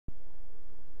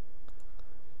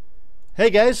Hey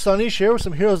guys, Sauniche here with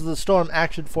some Heroes of the Storm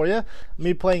action for you.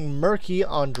 Me playing Murky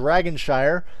on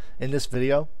Dragonshire in this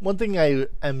video. One thing I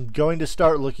am going to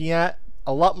start looking at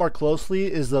a lot more closely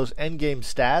is those endgame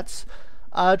stats.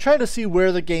 Trying to see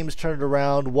where the game's turned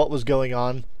around, what was going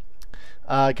on,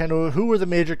 kind of who were the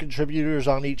major contributors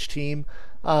on each team.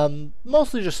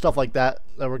 Mostly just stuff like that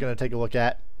we're going to take a look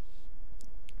at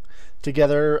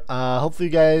together. Hopefully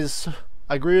you guys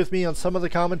agree with me on some of the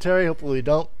commentary, hopefully you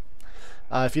don't.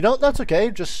 If you don't, that's okay.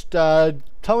 Just tell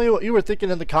me what you were thinking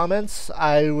in the comments.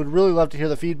 I would really love to hear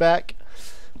the feedback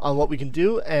on what we can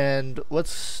do. And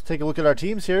let's take a look at our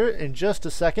teams here in just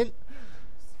a second.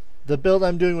 The build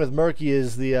I'm doing with Murky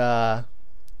is the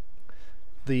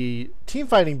team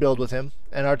fighting build with him.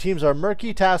 And our teams are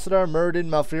Murky, Tassadar, Muradin,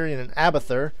 Malfurion, and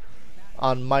Abathur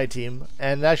on my team.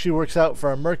 And it actually works out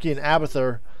for a Murky and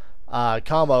Abathur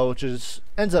combo, which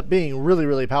ends up being really,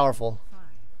 really powerful.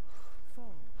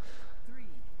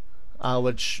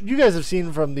 Which you guys have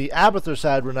seen from the Abathur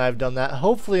side when I've done that.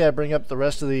 Hopefully I bring up the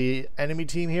rest of the enemy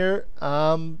team here.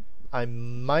 I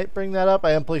might bring that up.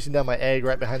 I am placing down my egg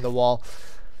right behind the wall.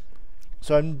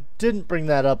 So I didn't bring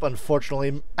that up,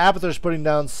 unfortunately. Abathur's putting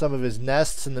down some of his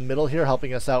nests in the middle here,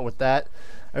 helping us out with that.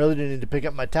 I really do need to pick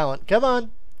up my talent. Come on!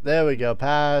 There we go.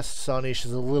 Passed. Sauniche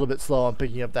is a little bit slow on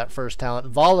picking up that first talent.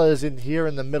 Vala is in here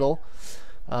in the middle.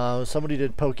 Somebody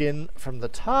did poke in from the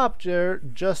top there,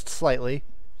 just slightly.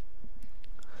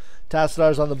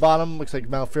 Tassadar's on the bottom. Looks like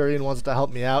Malfurion wants to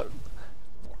help me out.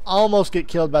 Almost get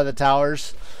killed by the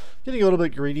towers. Getting a little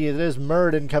bit greedy. It is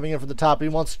Muradin coming in from the top. He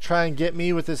wants to try and get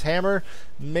me with his hammer.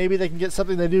 Maybe they can get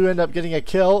something. They do end up getting a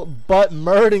kill, but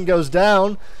Muradin goes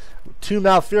down to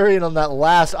Malfurion on that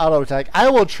last auto attack. I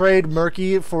will trade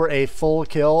Murky for a full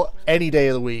kill any day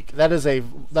of the week. That is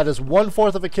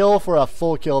 1/4 of a kill for a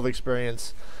full kill of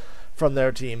experience from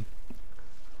their team.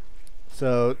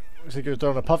 So looks like you're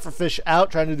throwing a pufferfish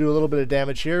out, trying to do a little bit of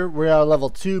damage here. We're at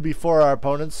level 2 before our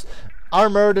opponents. Our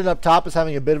Muradin up top is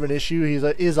having a bit of an issue. He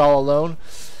is all alone.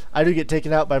 I do get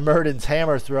taken out by Muradin's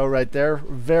hammer throw right there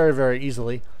very, very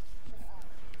easily.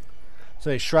 So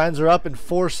his shrines are up in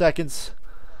 4 seconds.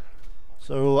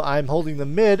 So I'm holding the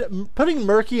mid. Putting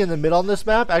Murky in the mid on this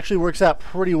map actually works out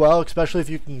pretty well, especially if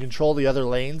you can control the other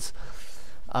lanes.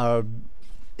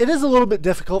 It is a little bit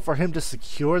difficult for him to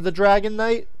secure the Dragon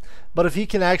Knight, but if he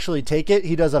can actually take it,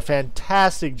 he does a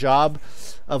fantastic job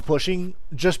of pushing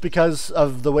just because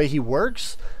of the way he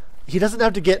works. He doesn't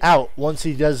have to get out once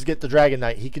he does get the Dragon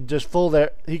Knight. He can just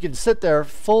he can sit there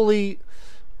fully,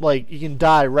 like he can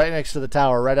die right next to the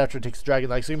tower right after he takes the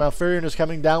Dragon Knight. So Malfurion is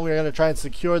coming down. We're going to try and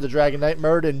secure the Dragon Knight.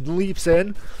 Muradin leaps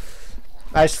in.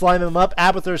 I slime him up.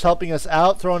 Abathur's helping us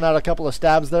out, throwing out a couple of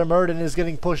stabs there. Muradin is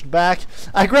getting pushed back.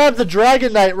 I grabbed the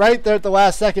Dragon Knight right there at the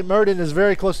last second. Muradin is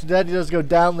very close to dead. He does go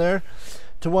down there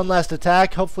to one last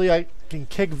attack. Hopefully I can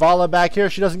kick Vala back here.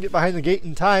 She doesn't get behind the gate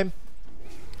in time.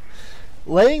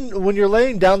 When you're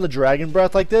laying down the Dragon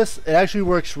Breath like this, it actually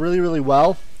works really, really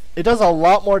well. It does a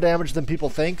lot more damage than people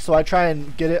think, so I try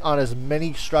and get it on as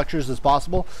many structures as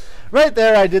possible. Right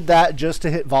there I did that just to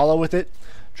hit Vala with it,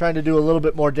 trying to do a little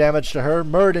bit more damage to her.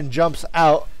 Muradin jumps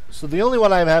out, so the only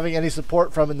one I'm having any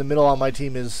support from in the middle on my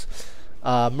team is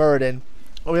Muradin.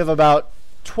 We have about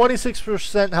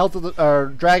 26% health of our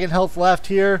dragon health left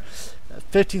here.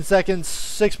 15 seconds,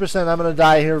 6%. I'm going to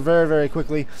die here very, very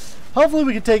quickly. Hopefully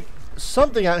we can take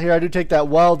something out here. I do take that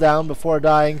well down before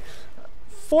dying.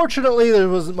 Fortunately, there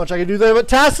wasn't much I could do there, but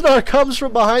Tassadar comes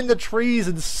from behind the trees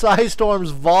and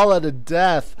Psystorms Vala to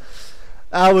death.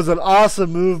 That was an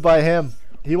awesome move by him.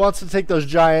 He wants to take those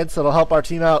giants. That'll help our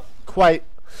team out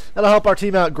that'll help our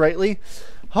team out greatly.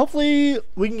 Hopefully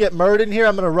we can get Muradin here.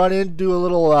 I'm going to run in, do a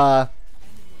little,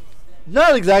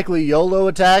 not exactly YOLO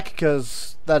attack,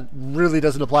 because that really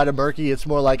doesn't apply to Murky. It's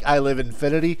more like I live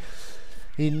infinity.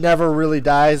 He never really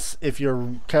dies if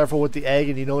you're careful with the egg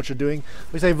and you know what you're doing.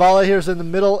 We say Vala here's in the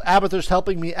middle. Abathur's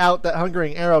helping me out. That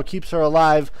hungering arrow keeps her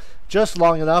alive just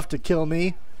long enough to kill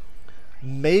me.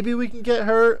 Maybe we can get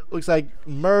her. Looks like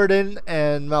Muradin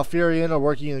and Malfurion are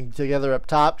working together up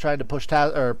top, trying to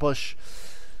push.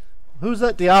 Who's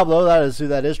that? Diablo. That is who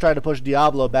that is. Trying to push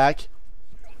Diablo back.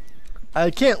 I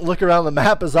can't look around the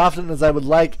map as often as I would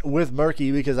like with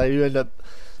Murky because I do end up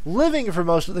living for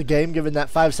most of the game, given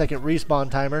that 5-second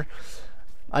respawn timer.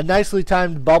 A nicely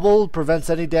timed bubble prevents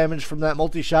any damage from that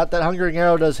multi-shot. That hungering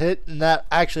arrow does hit, and that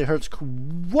actually hurts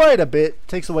quite a bit.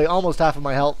 Takes away almost half of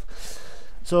my health.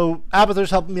 So Abathur's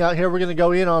helping me out here. We're going to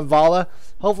go in on Vala.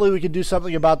 Hopefully we can do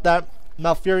something about that.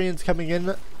 Malfurion's coming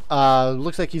in.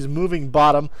 Looks like he's moving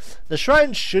bottom. The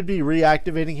shrine should be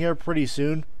reactivating here pretty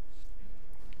soon.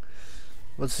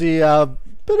 Let's see.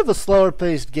 Bit of a slower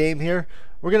paced game here.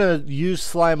 We're going to use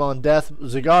Slime on Death.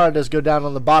 Zagara does go down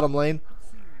on the bottom lane.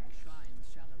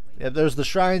 Yeah, there's the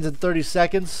shrines in 30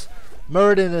 seconds.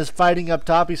 Muradin is fighting up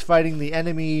top. He's fighting the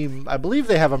enemy. I believe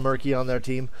they have a Murky on their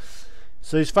team.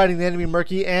 So he's fighting the enemy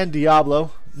Murky and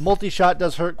Diablo. Multi-shot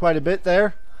does hurt quite a bit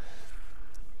there.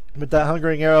 But that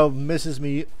Hungering Arrow misses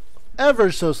me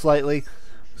ever so slightly.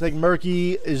 Looks like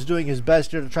Murky is doing his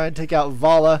best here to try and take out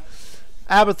Vala.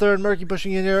 Abathur and Murky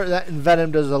pushing in here. That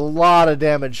Envenom does a lot of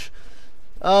damage.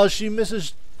 Oh, she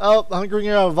misses. Oh, Hungering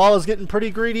Arrow. Vala's getting pretty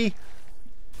greedy.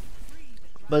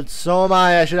 But so am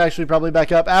I. I should actually probably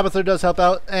back up. Abathur does help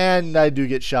out, and I do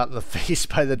get shot in the face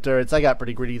by the turrets. I got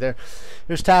pretty greedy there.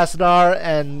 Here's Tassadar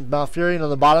and Malfurion on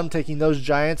the bottom, taking those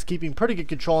giants, keeping pretty good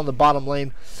control on the bottom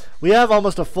lane. We have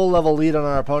almost a full level lead on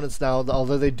our opponents now,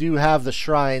 although they do have the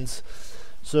shrines.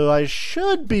 So I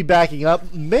should be backing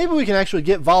up. Maybe we can actually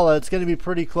get Vala. It's going to be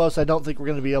pretty close. I don't think we're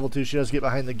going to be able to. She does get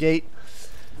behind the gate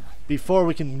before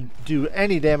we can do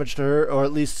any damage to her, or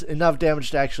at least enough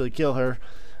damage to actually kill her.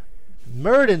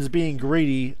 Muradin's being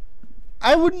greedy.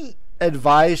 I wouldn't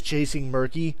advise chasing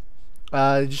Murky.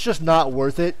 It's just not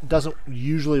worth it. Doesn't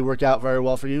usually work out very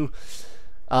well for you.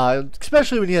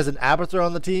 Especially when he has an Abathur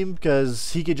on the team,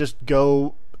 because he could just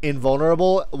go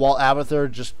invulnerable while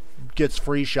Abathur just gets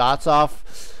free shots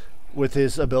off with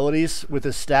his abilities, with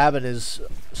his stab and his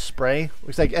spray.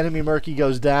 Looks like enemy Murky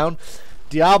goes down.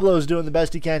 Diablo's doing the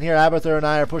best he can here. Abathur and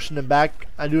I are pushing him back.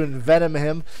 I do envenom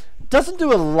him. Doesn't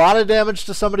do a lot of damage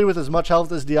to somebody with as much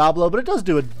health as Diablo, but it does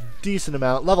do a decent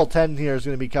amount. Level 10 here is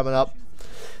going to be coming up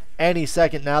any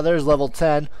second now. There's level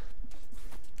 10.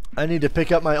 I need to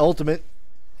pick up my ultimate.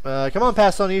 Come on,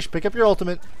 past Sauniche. Pick up your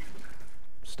ultimate.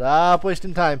 Stop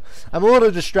wasting time. I'm a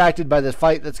little distracted by the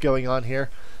fight that's going on here.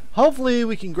 Hopefully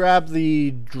we can grab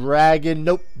the dragon.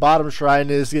 Nope, bottom shrine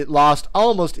is get lost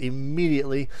almost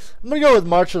immediately. I'm going to go with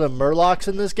March of the Murlocs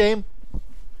in this game.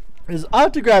 His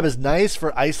Octograb is nice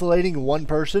for isolating one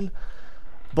person,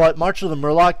 but March of the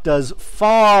Murloc does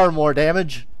far more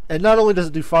damage. And not only does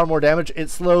it do far more damage, it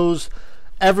slows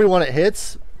everyone it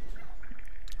hits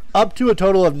up to a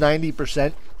total of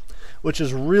 90%, which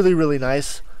is really, really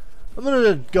nice. I'm going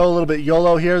to go a little bit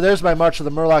YOLO here. There's my March of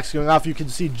the Murlocs going off. You can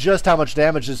see just how much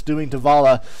damage it's doing to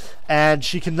Vala, and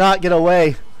she cannot get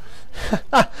away.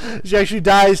 She actually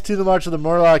dies to the March of the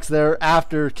Murlocs there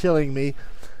after killing me.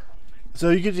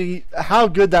 So you can see how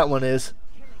good that one is.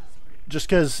 Just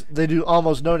because they do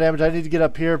almost no damage. I need to get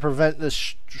up here, prevent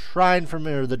this shrine from,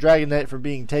 or the Dragon Knight from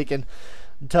being taken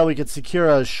until we can secure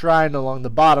a shrine along the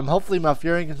bottom. Hopefully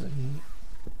Malfurion can...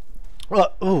 Oh,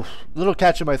 ooh, little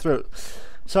catch in my throat.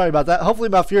 Sorry about that. Hopefully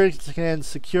Malfurion can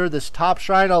secure this top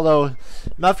shrine, although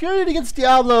Malfurion against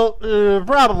Diablo,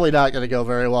 probably not going to go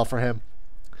very well for him.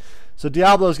 So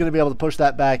Diablo is going to be able to push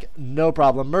that back, no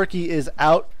problem. Murky is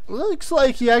out. Looks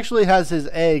like he actually has his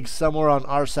egg somewhere on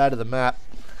our side of the map.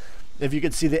 If you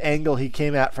could see the angle he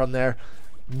came at from there,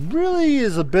 really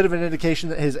is a bit of an indication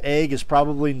that his egg is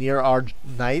probably near our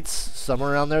knights,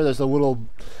 somewhere around there. There's a little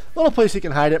place he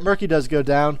can hide it. Murky does go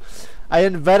down. I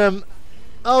envenom.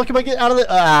 Oh, can I get out of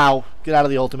the... Ow. Get out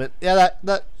of the ultimate. Yeah,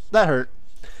 that hurt.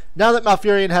 Now that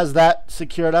Malfurion has that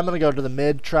secured, I'm going to go to the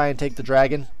mid, try and take the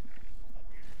dragon.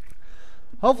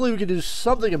 Hopefully we can do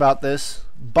something about this.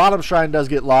 Bottom shrine does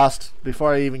get lost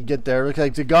before I even get there. Looks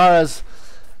like Zagara's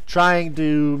trying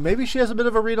to... Maybe she has a bit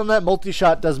of a read on that.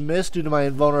 Multi-shot does miss due to my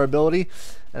invulnerability.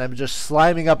 And I'm just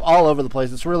sliming up all over the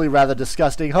place. It's really rather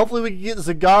disgusting. Hopefully we can get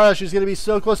Zagara. She's going to be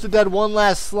so close to dead. One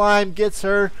last slime gets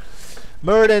her.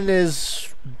 Muradin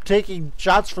is taking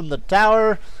shots from the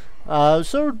tower.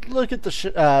 So look at the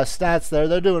stats there.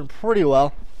 They're doing pretty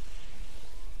well.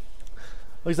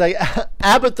 Looks like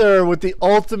Abathur with the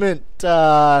ultimate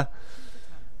and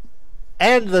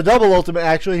the double ultimate.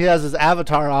 Actually, he has his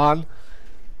avatar on,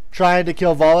 trying to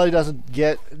kill Vala. He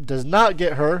does not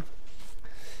get her.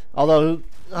 Although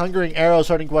Hungering Arrow is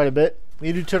hurting quite a bit.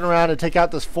 We need to turn around and take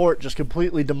out this fort, just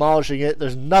completely demolishing it.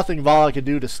 There's nothing Vala can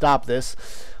do to stop this.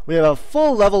 We have a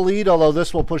full level lead, although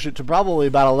this will push it to probably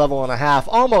about a level and a half,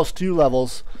 almost 2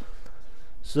 levels.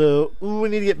 So we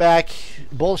need to get back.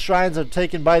 Both shrines are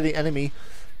taken by the enemy.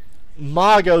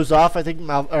 Maw goes off. I think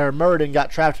Muradin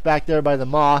got trapped back there by the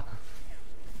Maw.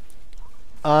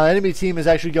 Enemy team is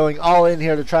actually going all in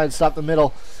here to try and stop the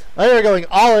middle. They're going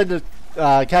all in to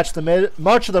catch the mid.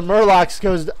 March of the Murlocs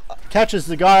catches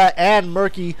Zagara and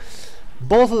Murky.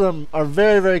 Both of them are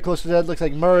very, very close to dead. Looks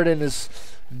like Muradin is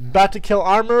about to kill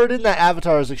our Muradin. That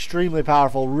avatar is extremely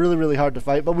powerful. Really, really hard to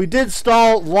fight. But we did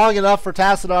stall long enough for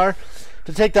Tassadar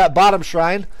to take that bottom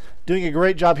shrine. Doing a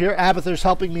great job here. Abathur's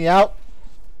helping me out.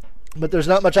 But there's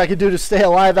not much I can do to stay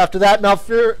alive after that.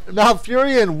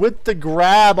 Malfurion with the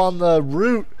grab on the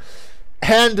root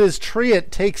And his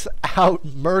Treant takes out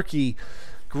Murky.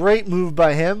 Great move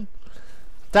by him.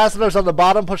 Tassidar's on the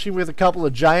bottom, pushing with a couple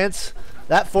of giants.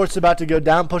 That fort's about to go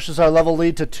down, pushes our level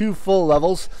lead to 2 full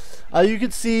levels. You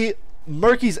can see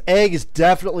Murky's egg is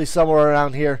definitely somewhere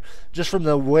around here, just from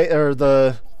the way or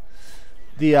the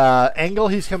angle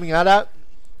he's coming out at.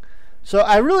 So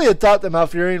I really had thought that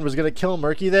Malfurion was going to kill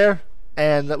Murky there,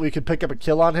 and that we could pick up a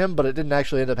kill on him, but it didn't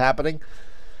actually end up happening,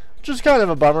 which is kind of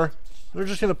a bummer. We're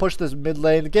just going to push this mid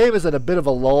lane. The game is in a bit of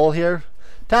a lull here.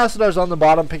 Tassidar's on the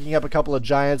bottom, picking up a couple of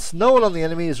giants. No one on the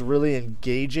enemy is really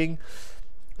engaging.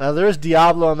 There is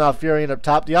Diablo and Malfurion up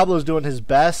top. Diablo's doing his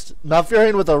best.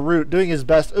 Malfurion with a root, doing his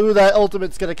best. Ooh, that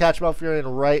ultimate's going to catch Malfurion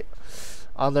right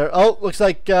on there. Oh, looks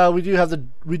like we do have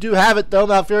it though.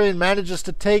 Malfurion manages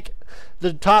to take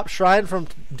the top shrine from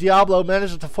Diablo,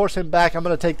 manages to force him back. I'm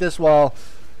going to take this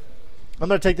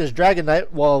Dragon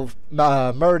Knight while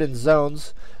Muradin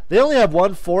zones. They only have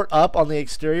 1 fort up on the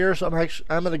exterior, so I'm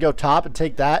going to go top and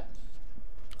take that.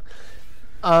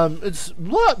 It's a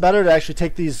lot better to actually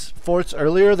take these forts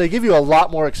earlier. They give you a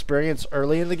lot more experience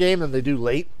early in the game than they do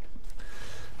late.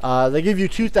 They give you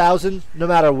 2,000 no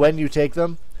matter when you take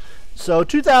them. So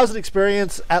 2,000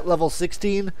 experience at level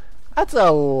 16, that's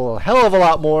a hell of a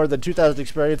lot more than 2,000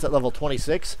 experience at level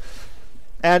 26.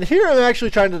 And here I'm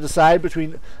actually trying to decide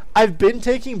between, I've been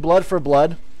taking blood for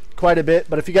blood quite a bit,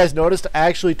 but if you guys noticed, I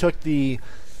actually took the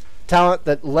talent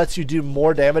that lets you do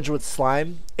more damage with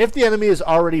slime. If the enemy is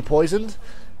already poisoned,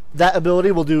 that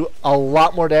ability will do a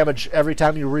lot more damage every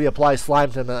time you reapply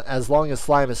slime to them, as long as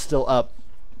slime is still up.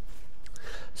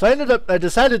 So I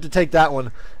decided to take that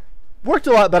one. Worked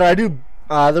a lot better.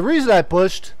 The reason I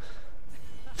pushed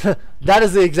that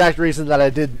is the exact reason that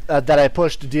I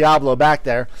pushed Diablo back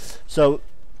there. So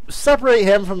separate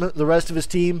him from the rest of his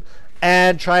team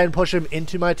and try and push him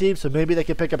into my team, so maybe they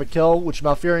can pick up a kill, which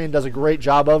Malfurion does a great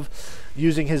job of,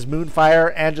 using his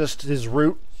Moonfire and just his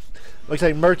root. Looks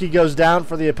like Murky goes down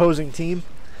for the opposing team.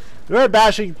 We're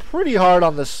bashing pretty hard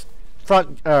on this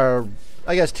front, I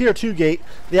guess, tier 2 gate.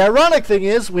 The ironic thing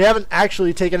is, we haven't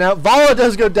actually taken out. Vala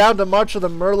does go down to March of the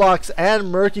Murlocs,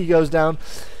 and Murky goes down.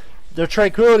 Their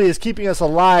tranquility is keeping us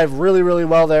alive really, really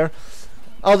well there.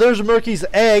 Oh, there's Murky's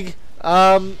egg.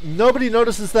 Nobody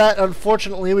notices that,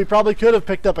 unfortunately. We probably could have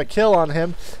picked up a kill on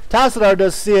him. Tassadar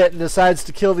does see it and decides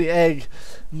to kill the egg.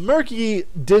 Murky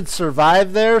did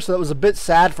survive there, so that was a bit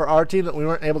sad for our team that we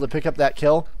weren't able to pick up that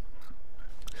kill.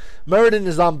 Muradin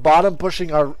is on bottom,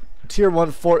 pushing our tier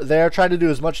 1 fort there, trying to do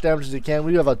as much damage as he can.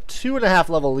 We have a 2.5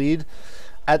 level lead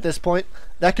at this point.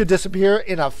 That could disappear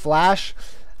in a flash.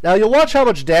 Now you'll watch how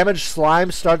much damage slime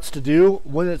starts to do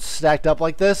when it's stacked up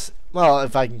like this. Well,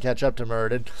 if I can catch up to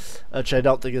Muradin, which I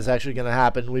don't think is actually going to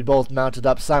happen. We both mounted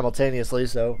up simultaneously,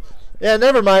 so yeah,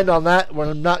 never mind on that.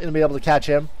 We're not going to be able to catch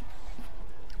him.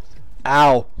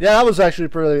 Ow. Yeah, that was actually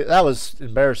that was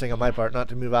embarrassing on my part not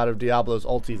to move out of Diablo's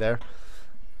ulti there.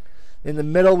 In the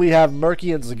middle, we have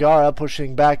Murky and Zagara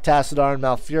pushing back Tassadar and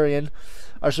Malfurion.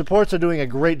 Our supports are doing a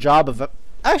great job of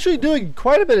actually doing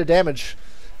quite a bit of damage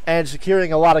and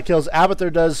securing a lot of kills.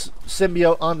 Abathur does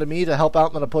symbiote onto me to help out.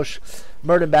 I'm going to push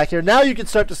Muradin back here. Now you can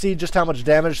start to see just how much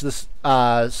damage this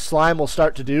slime will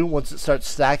start to do once it starts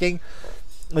stacking.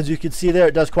 As you can see there,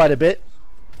 it does quite a bit.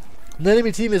 The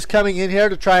enemy team is coming in here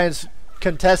to try and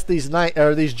contest these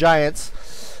giants.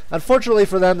 Unfortunately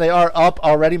for them, they are up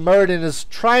already. Muradin is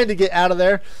trying to get out of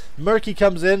there. Murky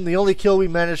comes in. The only kill we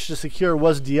managed to secure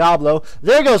was Diablo.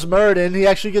 There goes Muradin. He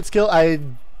actually gets killed. I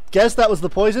guess that was the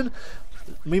poison.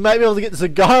 We might be able to get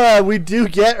Zagara. We do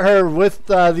get her with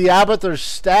the Abathur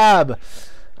stab.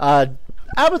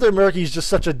 Abathur Murky is just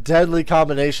such a deadly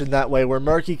combination that way, where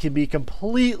Murky can be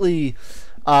completely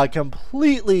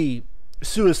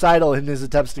suicidal in his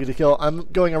attempts to get a kill. I'm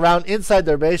going around inside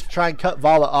their base to try and cut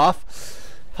Vala off.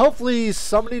 Hopefully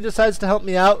somebody decides to help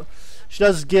me out. She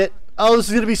does get... Oh, this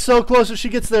is going to be so close if she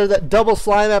gets there. That double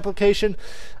slime application.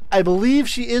 I believe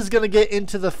she is going to get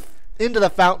into the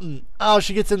fountain. Oh,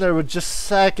 she gets in there with just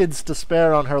seconds to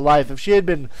spare on her life. If she had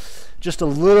been just a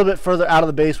little bit further out of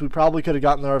the base, we probably could have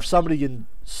gotten there. If somebody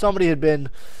had been,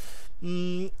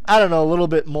 I don't know, a little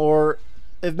bit more.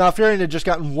 If Malfurion had just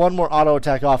gotten one more auto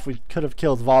attack off, we could have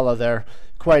killed Vala there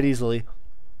quite easily.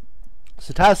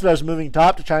 So Tassadar's moving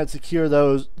top to try and secure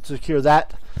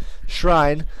that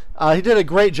shrine. He did a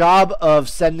great job of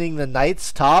sending the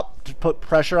knights top to put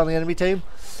pressure on the enemy team.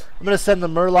 I'm going to send the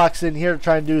Murlocs in here to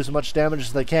try and do as much damage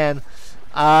as they can.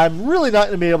 I'm really not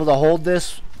going to be able to hold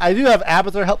this. I do have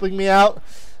Abathur helping me out,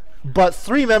 but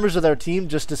 3 members of their team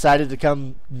just decided to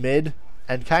come mid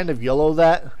and kind of YOLO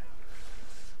that.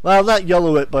 Well, not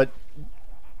YOLO it, but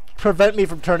prevent me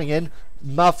from turning in.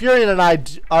 Malfurion and I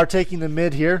are taking the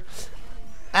mid here.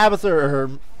 Abathur,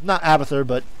 or not Abathur,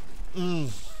 but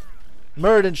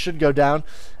Muradin should go down.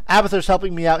 Abathur's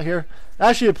helping me out here.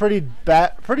 Actually a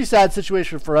pretty sad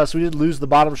situation for us. We did lose the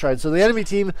bottom shrine. So the enemy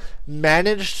team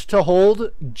managed to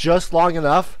hold just long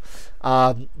enough.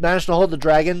 Managed to hold the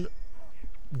dragon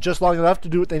just long enough to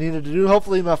do what they needed to do.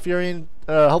 Hopefully Malfurion,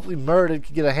 hopefully Muradin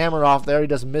can get a hammer off there. He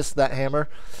doesn't miss that hammer.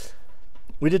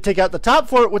 We did take out the top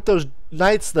fort with those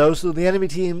knights though, so the enemy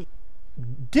team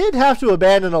did have to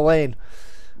abandon a lane.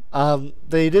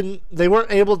 They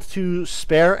weren't able to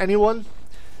spare anyone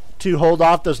to hold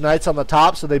off those knights on the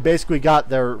top, so they basically got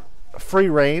their free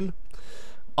reign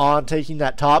on taking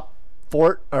that top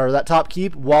fort, or that top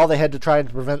keep, while they had to try and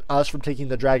prevent us from taking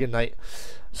the dragon knight.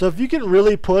 So if you can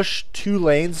really push 2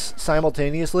 lanes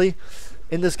simultaneously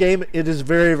in this game, it is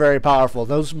very, very powerful.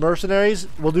 Those mercenaries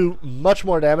will do much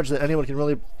more damage than anyone can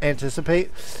really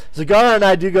anticipate. Zagara and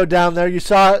I do go down there. You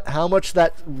saw how much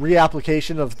that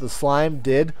reapplication of the slime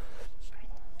did.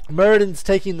 Muradin's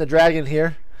taking the dragon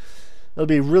here. It'll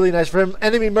be really nice for him.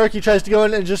 Enemy Murky tries to go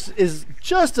in and is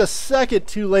just a second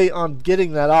too late on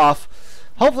getting that off.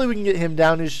 Hopefully we can get him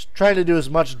down. He's trying to do as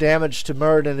much damage to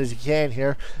Muradin as he can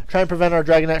here. Try and prevent our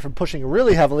Dragon Knight from pushing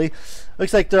really heavily.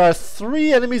 Looks like there are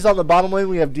 3 enemies on the bottom lane.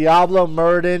 We have Diablo,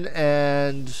 Muradin,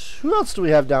 and who else do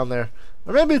we have down there?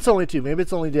 Or maybe it's only 2. Maybe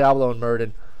it's only Diablo and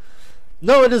Muradin.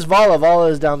 No, it is Vala. Vala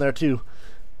is down there too.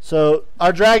 So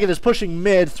our dragon is pushing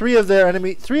mid. 3 of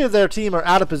their team are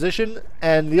out of position,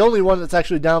 and the only one that's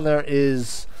actually down there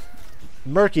is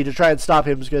Murky to try and stop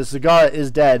him because Zagara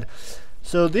is dead.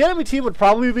 So the enemy team would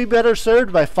probably be better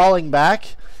served by falling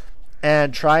back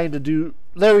and trying to do.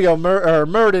 There we go.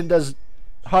 Muradin does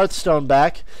Hearthstone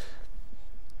back.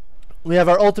 We have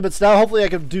our ultimates now. Hopefully I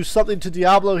can do something to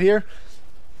Diablo here.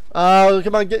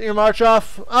 Come on, get your march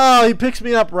off. Oh, he picks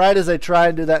me up right as I try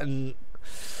and do that, and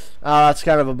that's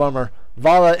kind of a bummer.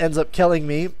 Vala ends up killing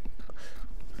me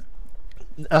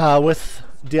with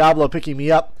Diablo picking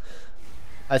me up.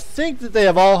 I think that they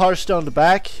have all Hearthstoned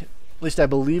back. At least I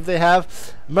believe they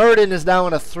have. Muradin is now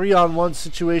in a 3-on-1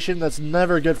 situation. That's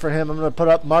never good for him. I'm going to put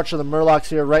up March of the Murlocs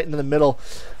here right into the middle.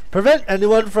 Prevent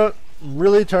anyone from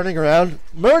really turning around.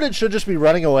 Muradin should just be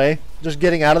running away. Just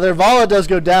getting out of there. Vala does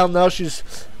go down though. She's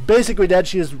basically dead.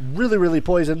 She is really, really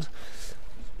poisoned.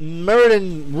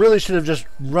 Muradin really should have just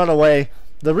run away.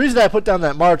 The reason I put down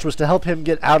that march was to help him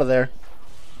get out of there.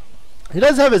 He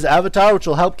does have his avatar, which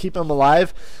will help keep him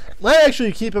alive. Might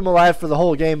actually keep him alive for the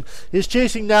whole game. He's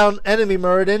chasing down enemy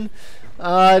Muradin.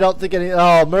 I don't think any.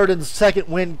 Oh, Muradin's second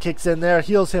wind kicks in there,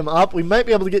 heals him up. We might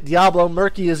be able to get Diablo.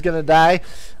 Murky is going to die.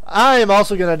 I am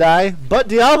also going to die, but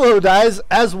Diablo dies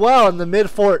as well in the mid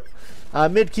fort.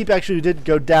 Mid keep actually did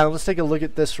go down. Let's take a look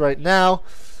at this right now.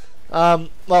 Well,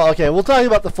 okay, we'll talk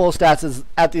about the full stats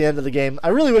at the end of the game. I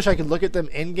really wish I could look at them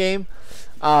in game,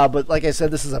 but like I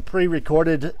said, this is a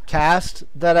pre-recorded cast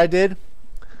that I did,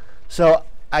 so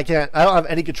I don't have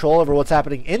any control over what's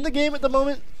happening in the game at the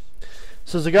moment.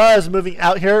 So Zagara is moving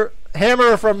out here.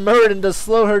 Hammer from Muradin to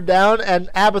slow her down, and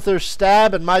Abathur's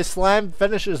stab and my slime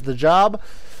finishes the job.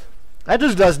 That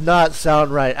just does not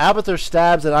sound right. Abathur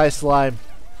stabs and I slime.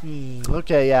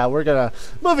 Okay, yeah, we're gonna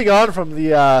moving on from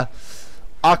the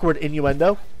awkward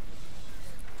innuendo.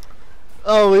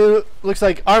 Oh, it looks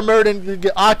like our Muradin did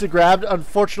get octa-grabbed.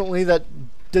 Unfortunately, that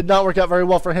did not work out very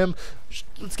well for him.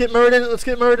 Let's get Muradin. Let's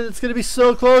get Muradin. It's gonna be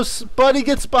so close, but he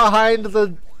gets behind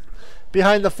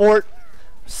the fort.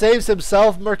 Saves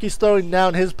himself. Murky's throwing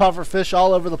down his puffer fish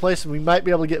all over the place, and we might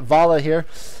be able to get Vala here.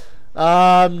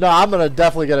 No, I'm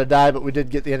definitely gonna die, but we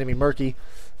did get the enemy Murky.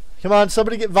 Come on,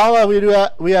 somebody get Vala.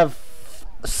 We have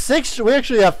 6. We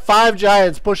actually have 5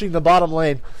 giants pushing the bottom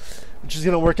lane, which is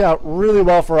gonna work out really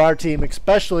well for our team,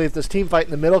 especially if this team fight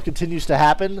in the middle continues to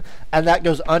happen and that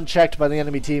goes unchecked by the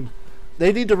enemy team.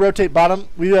 They need to rotate bottom.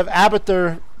 We have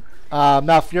Abathur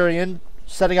Malfurion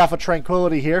setting off a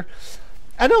Tranquility here.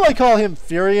 I know I call him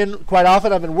Furion quite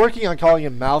often. I've been working on calling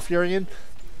him Malfurion.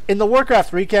 In the Warcraft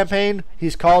 3 campaign,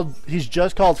 he's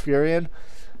just called Furion,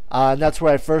 and that's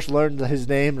where I first learned his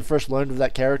name and first learned of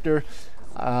that character.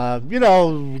 You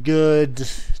know, good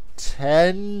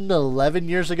 10, 11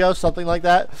 years ago, something like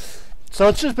that. So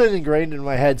it's just been ingrained in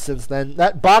my head since then.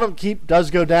 That bottom keep does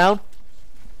go down.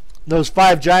 Those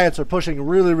 5 giants are pushing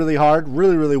really, really hard,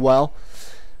 really, really well.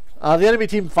 The enemy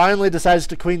team finally decides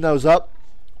to clean those up,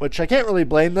 which I can't really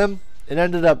blame them. It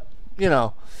ended up, you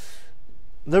know,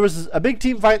 there was a big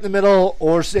team fight in the middle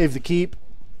or save the keep.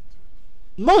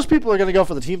 Most people are going to go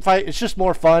for the team fight. It's just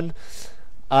more fun.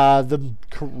 The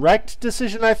correct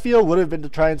decision, I feel, would have been to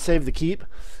try and save the keep.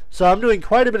 So I'm doing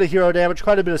quite a bit of hero damage,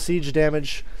 quite a bit of siege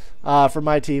damage for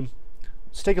my team.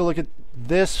 Let's take a look at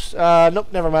this. Nope,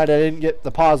 never mind. I didn't get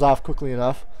the pause off quickly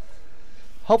enough.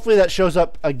 Hopefully that shows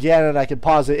up again and I can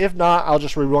pause it. If not, I'll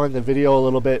just rewind the video a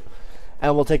little bit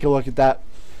and we'll take a look at that.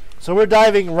 So we're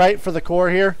diving right for the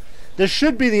core here. This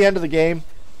should be the end of the game.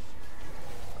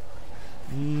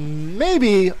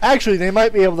 Maybe, actually, they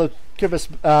might be able to give us,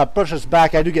 push us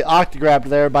back. I do get octograbbed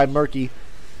there by Murky.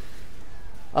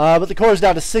 But the core is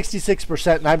down to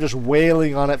 66% and I'm just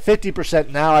wailing on it. 50%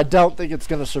 now. I don't think it's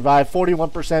going to survive.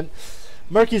 41%.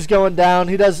 Murky's going down.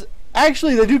 He does...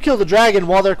 Actually, they do kill the dragon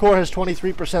while their core has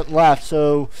 23% left.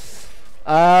 So,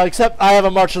 except I have a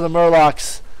March of the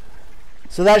Murlocs.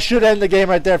 So that should end the game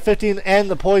right there. 15 and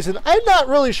the poison. I'm not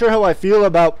really sure how I feel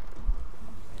about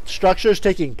structures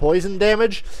taking poison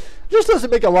damage. It just doesn't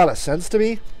make a lot of sense to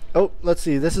me. Oh, let's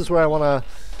see. This is where I want to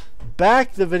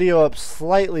back the video up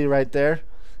slightly right there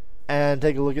and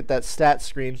take a look at that stat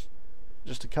screen.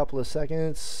 Just a couple of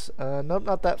seconds. Nope,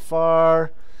 not that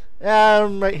far.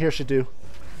 Right here should do.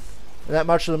 And that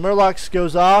March of the Murlocs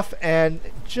goes off, and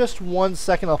just 1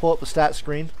 second I'll pull up the stat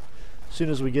screen as soon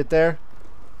as we get there.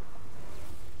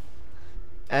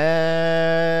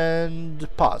 And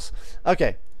pause.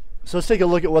 Okay, so let's take a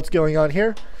look at what's going on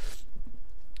here.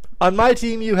 On my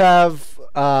team you have,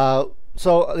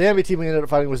 so the enemy team we ended up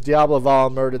fighting was Diablo, Val,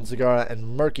 Murden, Zagara,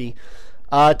 and Murky.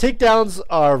 Takedowns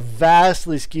are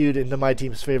vastly skewed into my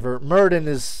team's favor. Murden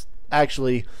is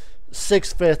actually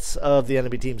 6/5 of the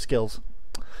enemy team's kills.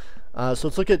 So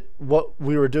let's look at what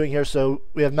we were doing here. So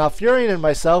we have Malfurion and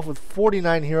myself with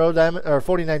 49 hero damage, or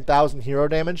 49,000 hero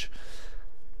damage.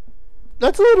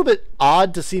 That's a little bit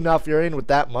odd to see Malfurion with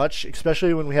that much,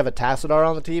 especially when we have a Tassadar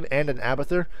on the team and an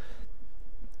Abathur.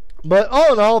 But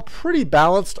all in all, pretty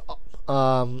balanced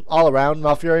all around.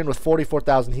 Malfurion with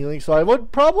 44,000 healing. So I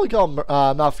would probably call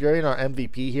Malfurion our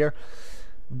MVP here.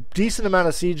 Decent amount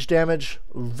of siege damage,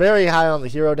 very high on the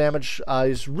hero damage.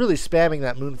 He's really spamming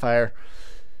that Moonfire.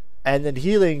 And then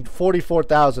healing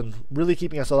 44,000, really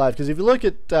keeping us alive. Because if you look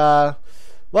at,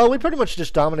 well, we pretty much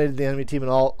just dominated the enemy team and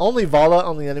all. Only Vala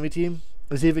on the enemy team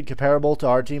is even comparable to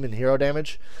our team in hero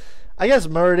damage. I guess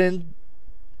Murden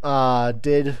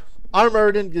did. Our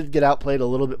Murden did get outplayed a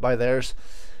little bit by theirs.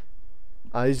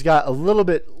 He's got a little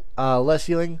bit less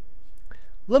healing,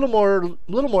 little more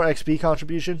XP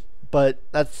contribution, but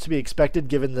that's to be expected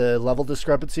given the level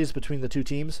discrepancies between the two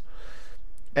teams.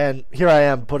 And here I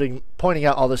am pointing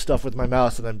out all this stuff with my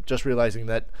mouse, and I'm just realizing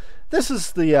that this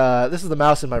is the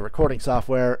mouse in my recording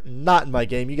software, not in my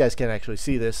game. You guys can't actually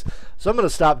see this, so I'm going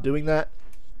to stop doing that.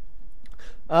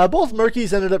 Both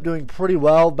Murkies ended up doing pretty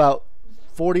well, about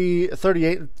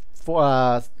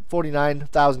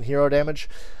 49,000 hero damage.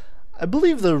 I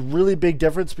believe the really big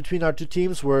difference between our two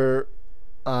teams were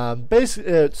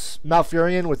basically it's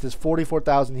Malfurion with his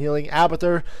 44,000 healing,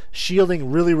 Abathur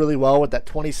shielding really well with that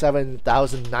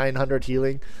 27,900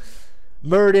 healing,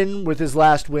 Murden with his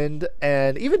last wind,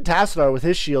 and even Tassadar with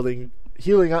his healing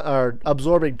or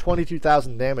absorbing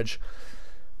 22,000 damage.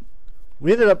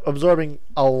 We ended up absorbing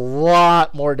a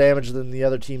lot more damage than the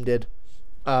other team did,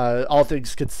 all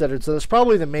things considered. So that's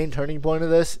probably the main turning point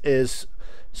of this is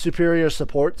superior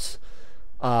supports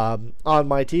on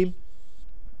my team.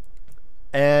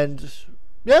 And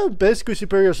yeah, basically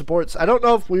superior supports. I don't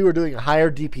know if we were doing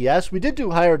higher DPS. We did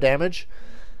do higher damage,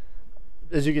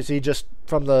 as you can see just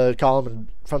from the column and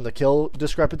from the kill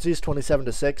discrepancies,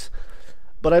 27-6.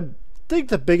 But I think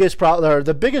the biggest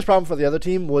problem for the other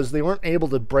team was they weren't able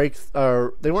to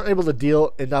deal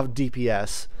enough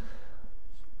DPS,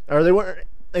 or they weren't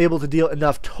able to deal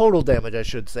enough total damage, I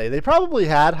should say. They probably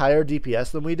had higher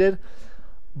DPS than we did,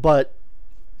 but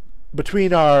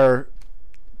between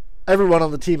everyone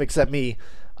on the team except me,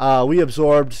 we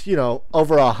absorbed,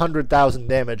 over 100,000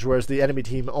 damage, whereas the enemy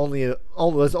team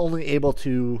was only able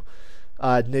to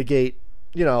negate,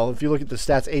 if you look at the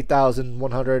stats,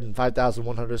 8,100 and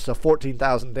 5,100, so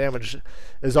 14,000 damage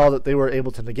is all that they were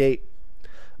able to negate.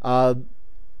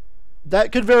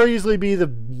 That could very easily be the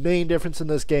main difference in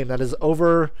this game. That is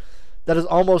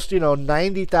almost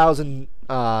 90,000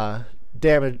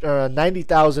 damage,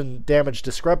 90,000 damage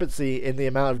discrepancy in the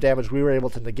amount of damage we were able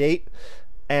to negate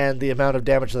and the amount of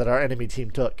damage that our enemy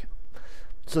team took.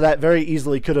 So that very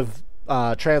easily could have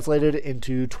translated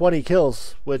into 20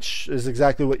 kills, which is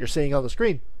exactly what you're seeing on the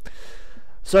screen.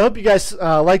 So I hope you guys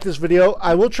like this video.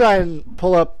 I will try and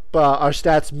pull up our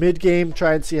stats mid-game,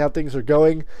 try and see how things are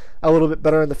going a little bit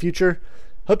better in the future.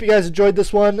 Hope you guys enjoyed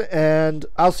this one, and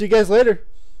I'll see you guys later.